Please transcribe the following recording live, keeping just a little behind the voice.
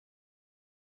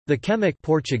The Kemak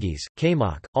Portuguese,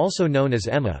 Kemak, also known as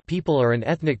Ema people are an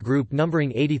ethnic group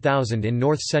numbering 80,000 in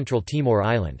north-central Timor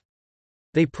Island.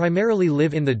 They primarily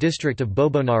live in the district of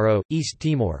Bobonaro, East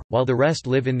Timor, while the rest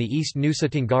live in the East Nusa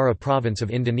Tenggara province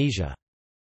of Indonesia.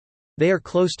 They are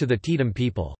close to the Tetum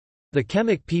people. The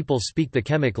Kemak people speak the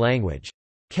Kemak language.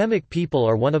 Kemak people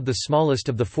are one of the smallest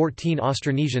of the 14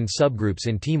 Austronesian subgroups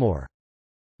in Timor.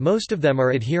 Most of them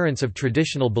are adherents of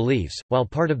traditional beliefs, while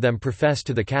part of them profess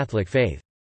to the Catholic faith.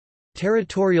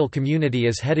 Territorial community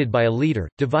is headed by a leader,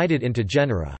 divided into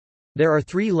genera. There are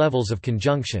 3 levels of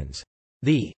conjunctions.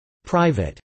 The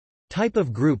private type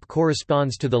of group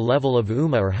corresponds to the level of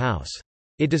Umma or house.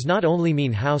 It does not only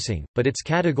mean housing, but its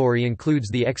category includes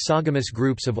the exogamous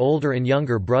groups of older and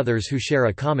younger brothers who share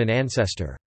a common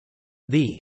ancestor.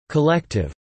 The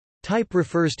collective type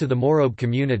refers to the Morobe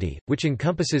community, which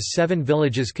encompasses 7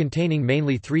 villages containing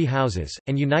mainly 3 houses,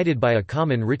 and united by a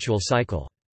common ritual cycle.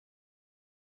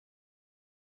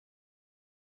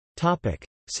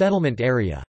 Settlement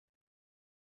area.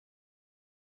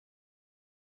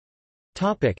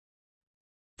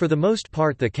 For the most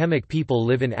part the Kemak people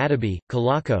live in Atabi,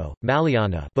 Kalako,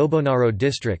 Maliana Bobonaro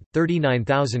district,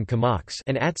 39,000 Kemaks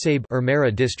and Atsabe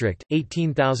Ermera district,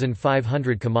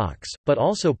 18,500 Kemaks, but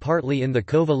also partly in the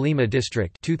Kova Lima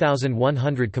district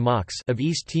 2,100 Kemaks of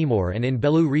East Timor and in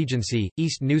Belu Regency,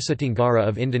 East Nusa Tenggara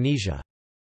of Indonesia.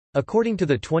 According to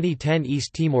the 2010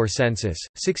 East Timor census,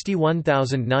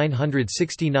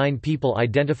 61,969 people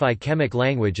identify Kemak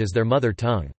language as their mother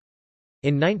tongue.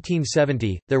 In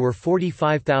 1970, there were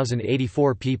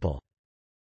 45,084 people.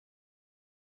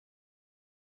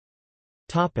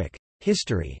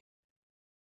 History.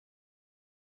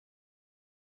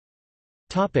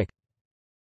 Kemak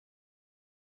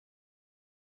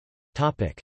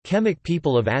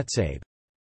people of Atsabe.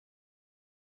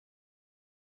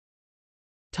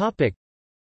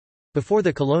 Before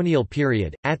the colonial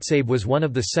period, Atsabe was one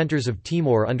of the centers of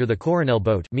Timor under the Coronel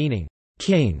boat, meaning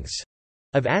kings,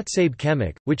 of Atsabe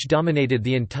Kemak, which dominated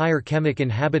the entire Kemak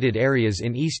inhabited areas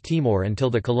in East Timor until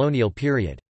the colonial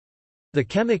period. The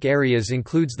Kemak areas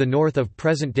includes the north of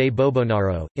present-day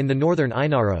Bobonaro, in the northern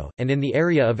Ainaro, and in the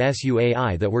area of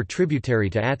Suai that were tributary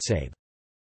to Atsabe.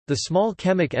 The small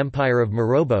Kemak Empire of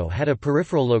Morobo had a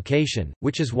peripheral location,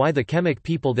 which is why the Kemak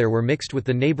people there were mixed with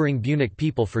the neighboring Bunik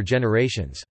people for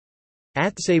generations.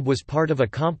 Atsabe was part of a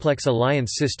complex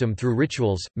alliance system through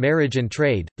rituals, marriage and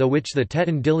trade, through which the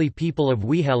Teton Dili people of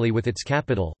Wihali with its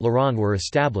capital, Laron were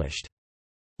established.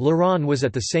 Laron was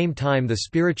at the same time the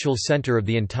spiritual center of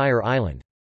the entire island.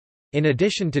 In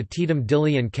addition to Tetum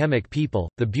Dili and Kemak people,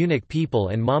 the Bunik people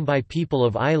and Mambai people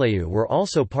of Ileu were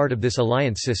also part of this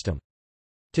alliance system.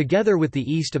 Together with the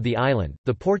east of the island,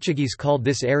 the Portuguese called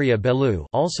this area Belu,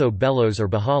 also Belos or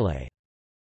Bahale.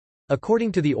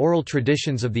 According to the oral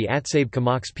traditions of the Atsabe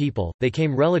Kemaks people, they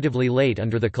came relatively late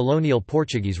under the colonial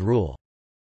Portuguese rule.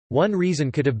 One reason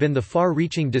could have been the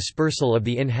far-reaching dispersal of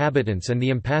the inhabitants and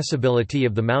the impassability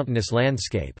of the mountainous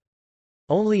landscape.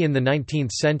 Only in the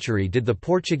 19th century did the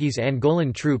Portuguese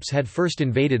Angolan troops had first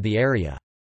invaded the area.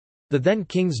 The then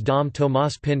kings Dom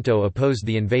Tomás Pinto opposed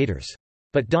the invaders.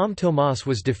 But Dom Tomás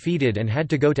was defeated and had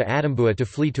to go to Atambua to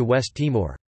flee to West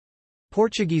Timor.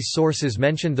 Portuguese sources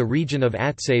mentioned the region of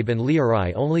Atsabe and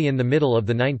Liarai only in the middle of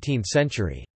the 19th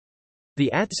century. The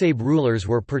Atsabe rulers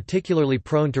were particularly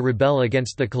prone to rebel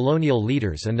against the colonial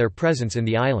leaders and their presence in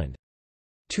the island.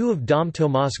 2 of Dom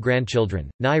Tomás' grandchildren,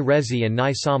 Nai Rezi and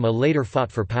Nai Sama, later fought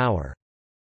for power.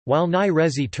 While Nai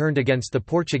Rezi turned against the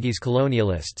Portuguese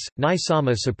colonialists, Nai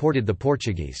Sama supported the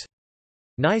Portuguese.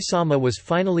 Nai Sama was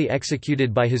finally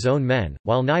executed by his own men,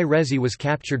 while Nai Rezi was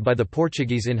captured by the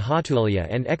Portuguese in Hatulia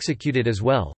and executed as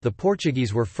well. The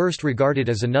Portuguese were first regarded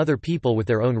as another people with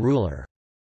their own ruler.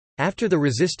 After the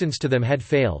resistance to them had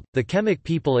failed, the Kemak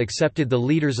people accepted the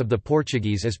leaders of the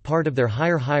Portuguese as part of their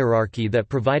higher hierarchy that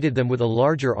provided them with a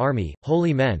larger army,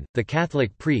 holy men, the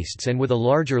Catholic priests, and with a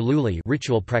larger luli,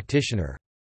 ritual practitioner.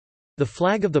 The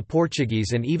flag of the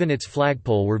Portuguese and even its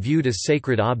flagpole were viewed as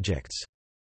sacred objects.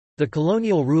 The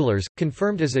colonial rulers,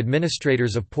 confirmed as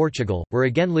administrators of Portugal, were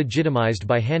again legitimized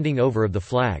by handing over of the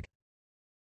flag.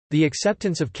 The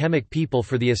acceptance of Kemak people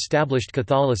for the established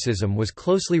Catholicism was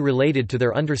closely related to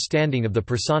their understanding of the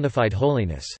personified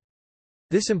holiness.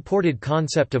 This imported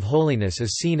concept of holiness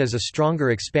is seen as a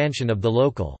stronger expansion of the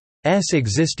local's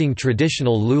existing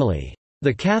traditional luli.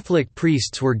 The Catholic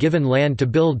priests were given land to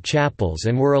build chapels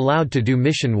and were allowed to do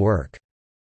mission work.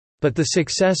 But the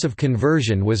success of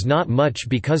conversion was not much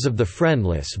because of the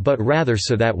friendless but rather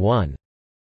so that one's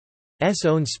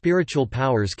own spiritual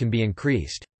powers can be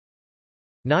increased.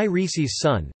 Nai Risi's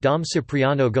son, Dom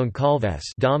Cipriano Goncalves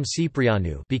Dom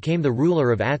Cipriano became the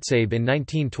ruler of Atsabe in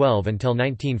 1912 until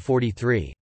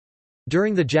 1943.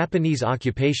 During the Japanese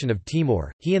occupation of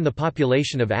Timor, he and the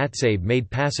population of Atsabe made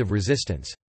passive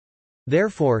resistance.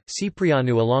 Therefore,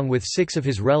 Cipriano along with 6 of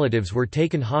his relatives were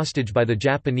taken hostage by the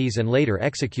Japanese and later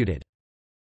executed.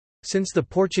 Since the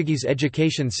Portuguese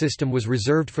education system was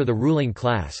reserved for the ruling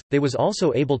class, they was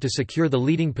also able to secure the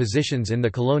leading positions in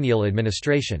the colonial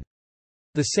administration.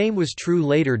 The same was true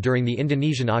later during the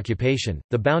Indonesian occupation.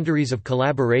 The boundaries of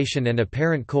collaboration and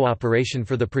apparent cooperation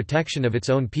for the protection of its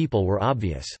own people were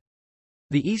obvious.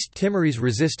 The East Timorese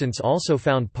resistance also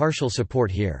found partial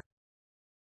support here.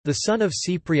 The son of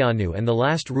Cipriano and the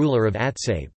last ruler of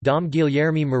Atsabe, Dom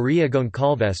Guilherme Maria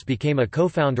Goncalves became a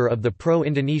co-founder of the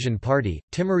pro-Indonesian party,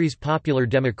 Timorese Popular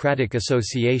Democratic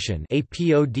Association in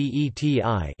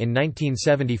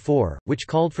 1974, which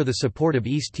called for the support of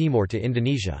East Timor to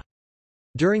Indonesia.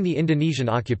 During the Indonesian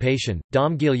occupation,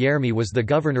 Dom Guilherme was the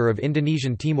governor of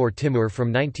Indonesian Timor Timur from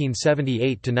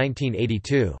 1978 to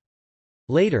 1982.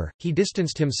 Later, he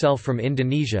distanced himself from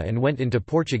Indonesia and went into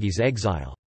Portuguese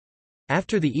exile.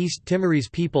 After the East Timorese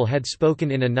people had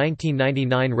spoken in a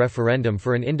 1999 referendum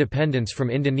for an independence from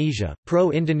Indonesia,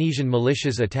 pro-Indonesian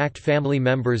militias attacked family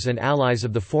members and allies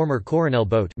of the former Coronel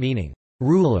Boat, meaning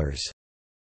rulers.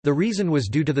 The reason was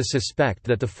due to the suspect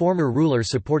that the former ruler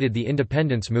supported the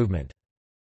independence movement.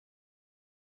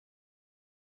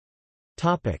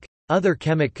 Other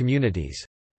Kemak communities.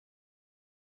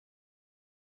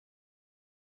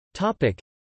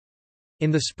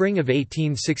 In the spring of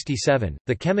 1867,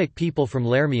 the Kemak people from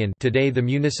Lermian, today the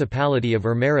municipality of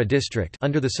Ermera district,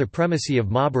 under the supremacy of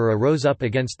Mabura, rose up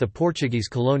against the Portuguese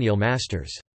colonial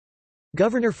masters.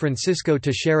 Governor Francisco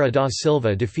Teixeira da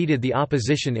Silva defeated the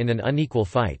opposition in an unequal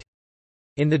fight.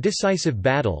 In the decisive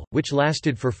battle, which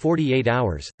lasted for 48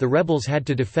 hours, the rebels had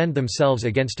to defend themselves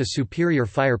against a superior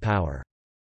firepower.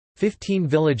 15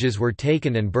 villages were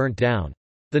taken and burnt down.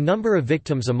 The number of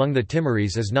victims among the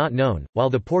Timorese is not known, while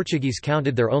the Portuguese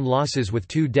counted their own losses with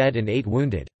 2 dead and 8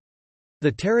 wounded.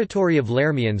 The territory of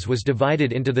Lermians was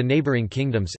divided into the neighbouring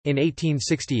kingdoms. In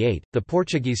 1868, the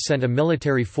Portuguese sent a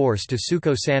military force to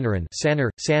Suco Sanaran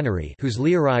whose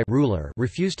Liarai ruler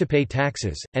refused to pay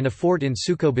taxes, and a fort in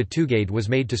Suco Batugade was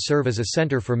made to serve as a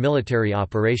centre for military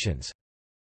operations.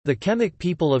 The Kemak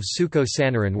people of Suco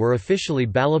Sanaran were officially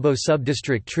Balabo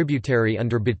subdistrict tributary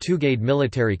under Batugade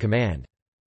military command.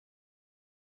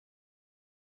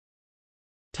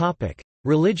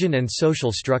 Religion and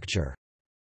social structure.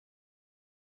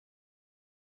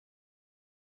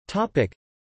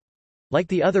 Like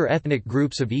the other ethnic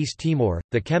groups of East Timor,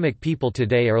 the Kemak people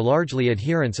today are largely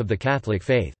adherents of the Catholic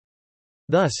faith.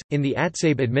 Thus, in the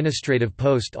Atsabe administrative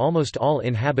post almost all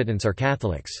inhabitants are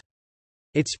Catholics.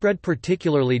 It spread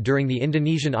particularly during the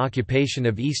Indonesian occupation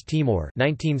of East Timor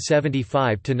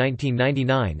 1975 to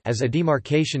 1999 as a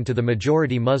demarcation to the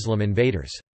majority Muslim invaders.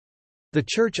 The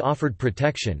Church offered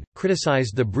protection,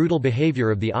 criticized the brutal behavior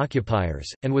of the occupiers,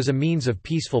 and was a means of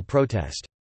peaceful protest.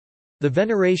 The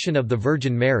veneration of the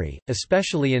Virgin Mary,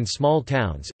 especially in small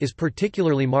towns, is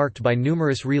particularly marked by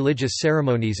numerous religious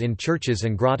ceremonies in churches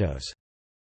and grottos.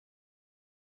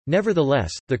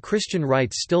 Nevertheless, the Christian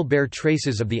rites still bear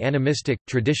traces of the animistic,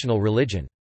 traditional religion.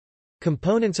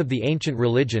 Components of the ancient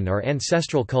religion are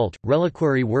ancestral cult,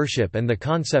 reliquary worship and the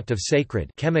concept of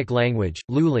sacred Kemak language,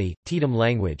 Luli, Tetum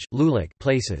language, Lulik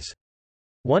places.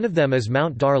 One of them is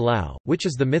Mount Dar Lao, which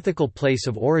is the mythical place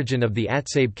of origin of the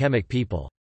Atsabe Kemak people.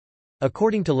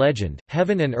 According to legend,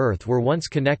 heaven and earth were once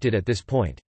connected at this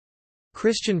point.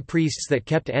 Christian priests that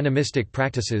kept animistic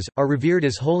practices, are revered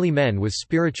as holy men with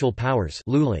spiritual powers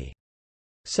Luli.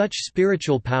 Such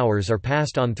spiritual powers are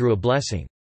passed on through a blessing.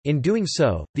 In doing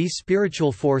so, these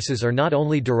spiritual forces are not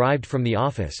only derived from the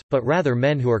office, but rather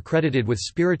men who are credited with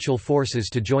spiritual forces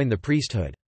to join the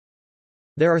priesthood.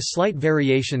 There are slight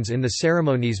variations in the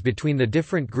ceremonies between the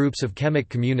different groups of Kemak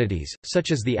communities,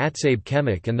 such as the Atsabe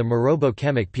Kemak and the Morobo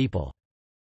Kemak people.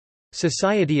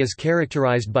 Society is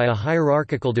characterized by a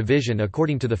hierarchical division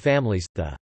according to the families,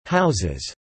 the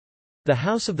houses. The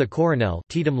House of the Coronel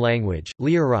Tetum language,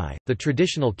 Liarai, the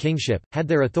traditional kingship, had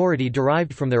their authority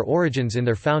derived from their origins in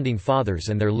their founding fathers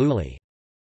and their Luli.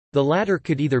 The latter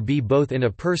could either be both in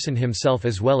a person himself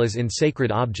as well as in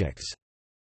sacred objects.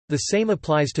 The same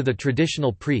applies to the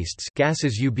traditional priests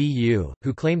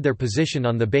who claimed their position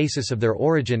on the basis of their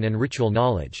origin and ritual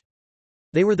knowledge.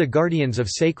 They were the guardians of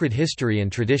sacred history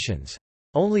and traditions.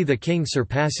 Only the king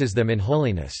surpasses them in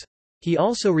holiness. He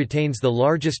also retains the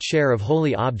largest share of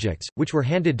holy objects, which were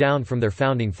handed down from their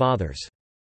founding fathers.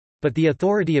 But the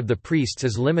authority of the priests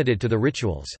is limited to the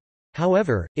rituals.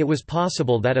 However, it was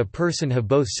possible that a person have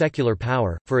both secular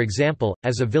power, for example,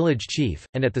 as a village chief,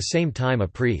 and at the same time a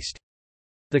priest.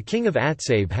 The king of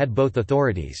Atsabe had both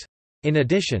authorities. In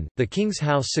addition, the king's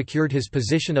house secured his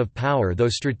position of power through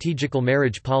strategical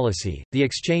marriage policy, the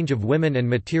exchange of women and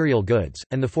material goods,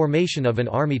 and the formation of an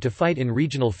army to fight in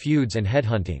regional feuds and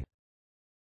headhunting.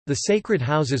 The sacred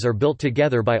houses are built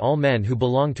together by all men who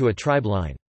belong to a tribe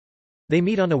line. They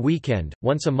meet on a weekend,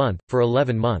 once a month, for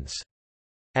 11 months.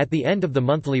 At the end of the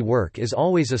monthly work is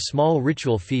always a small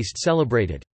ritual feast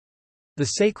celebrated. The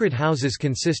sacred houses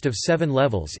consist of 7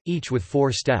 levels, each with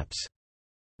 4 steps.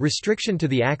 Restriction to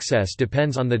the access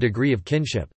depends on the degree of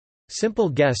kinship. Simple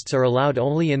guests are allowed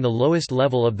only in the lowest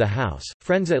level of the house,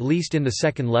 friends at least in the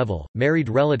 2nd level, married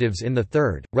relatives in the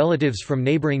 3rd, relatives from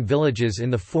neighboring villages in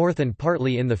the 4th and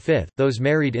partly in the 5th, those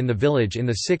married in the village in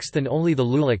the 6th and only the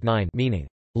Lulik 9 meaning,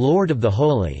 Lord of the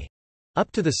Holy,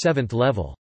 up to the 7th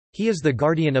level. He is the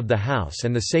guardian of the house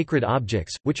and the sacred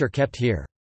objects, which are kept here.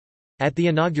 At the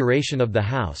inauguration of the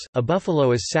house, a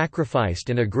buffalo is sacrificed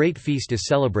and a great feast is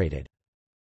celebrated.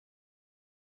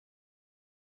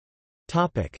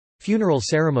 Funeral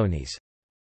ceremonies.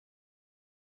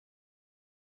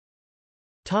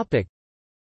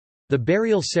 The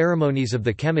burial ceremonies of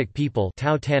the Kemak people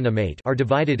are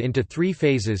divided into 3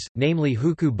 phases, namely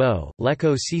Huku Bo,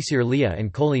 Leko Sisir Lia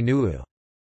and Koli Nuu.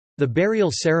 The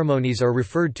burial ceremonies are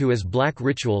referred to as black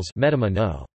rituals.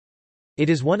 It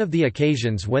is one of the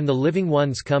occasions when the living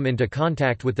ones come into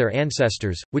contact with their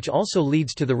ancestors, which also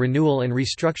leads to the renewal and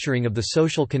restructuring of the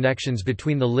social connections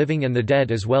between the living and the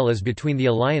dead as well as between the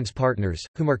alliance partners,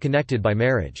 whom are connected by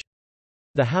marriage.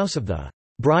 The house of the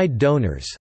bride donors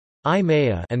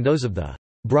and those of the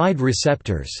bride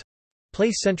receptors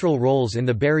play central roles in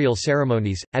the burial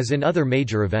ceremonies, as in other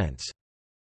major events.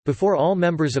 Before all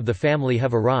members of the family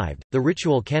have arrived, the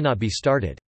ritual cannot be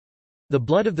started. The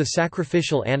blood of the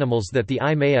sacrificial animals that the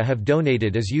Imaya have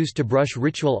donated is used to brush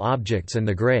ritual objects and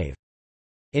the grave.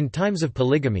 In times of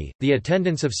polygamy, the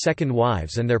attendance of second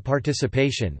wives and their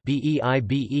participation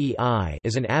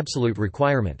is an absolute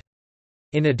requirement.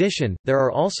 In addition, there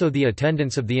are also the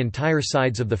attendance of the entire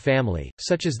sides of the family,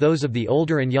 such as those of the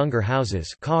older and younger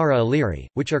houses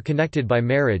which are connected by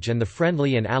marriage and the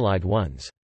friendly and allied ones.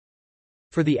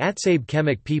 For the Atsabe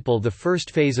Kemak people, the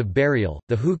first phase of burial,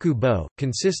 the Huku Bo,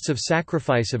 consists of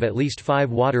sacrifice of at least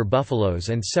 5 water buffaloes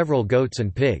and several goats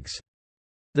and pigs.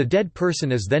 The dead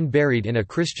person is then buried in a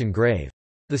Christian grave.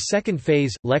 The second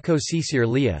phase, Leko Sisir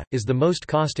Lia, is the most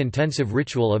cost-intensive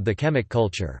ritual of the Kemak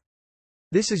culture.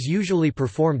 This is usually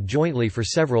performed jointly for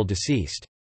several deceased.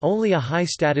 Only a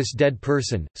high-status dead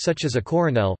person, such as a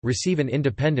coronel, receive an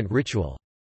independent ritual.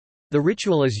 The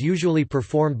ritual is usually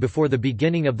performed before the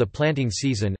beginning of the planting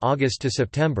season, August to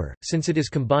September, since it is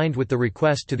combined with the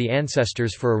request to the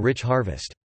ancestors for a rich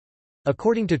harvest.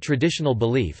 According to traditional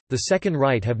belief, the second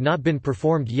rite have not been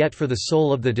performed yet for the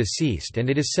soul of the deceased, and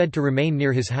it is said to remain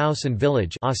near his house and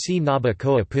village.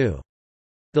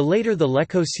 The later the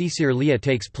Leko Sisir Lia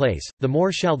takes place, the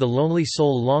more shall the lonely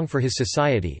soul long for his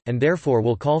society, and therefore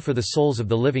will call for the souls of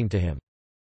the living to him.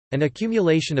 An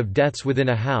accumulation of deaths within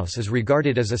a house is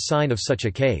regarded as a sign of such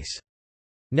a case.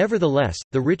 Nevertheless,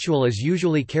 the ritual is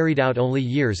usually carried out only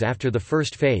years after the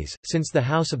first phase, since the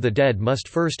house of the dead must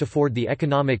first afford the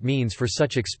economic means for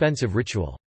such expensive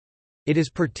ritual. It is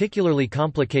particularly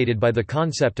complicated by the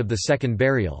concept of the second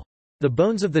burial. The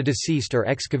bones of the deceased are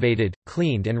excavated,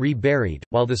 cleaned and re-buried,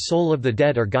 while the soul of the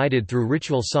dead are guided through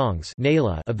ritual songs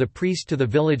of the priest to the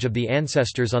village of the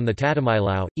ancestors on the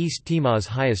Tatamailau, East Timor's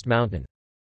highest mountain.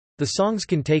 The songs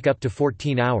can take up to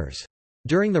 14 hours.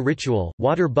 During the ritual,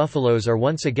 water buffaloes are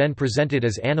once again presented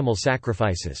as animal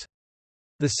sacrifices.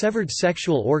 The severed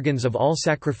sexual organs of all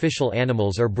sacrificial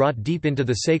animals are brought deep into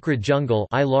the sacred jungle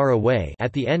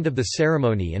at the end of the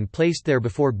ceremony and placed there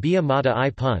before Bia Mata I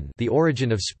Pun, the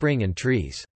origin of spring and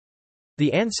trees.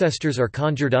 The ancestors are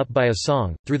conjured up by a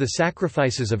song, through the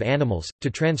sacrifices of animals,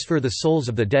 to transfer the souls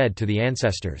of the dead to the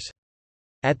ancestors.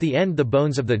 At the end the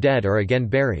bones of the dead are again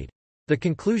buried. The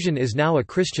conclusion is now a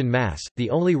Christian Mass,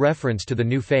 the only reference to the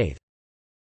new faith.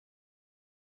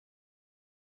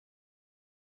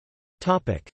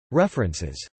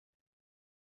 References.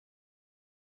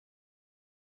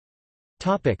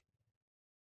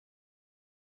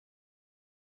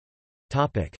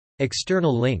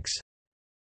 External links.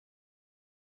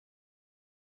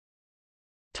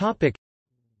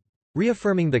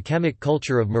 Reaffirming the Kemak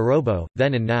culture of Morobo,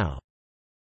 then and now.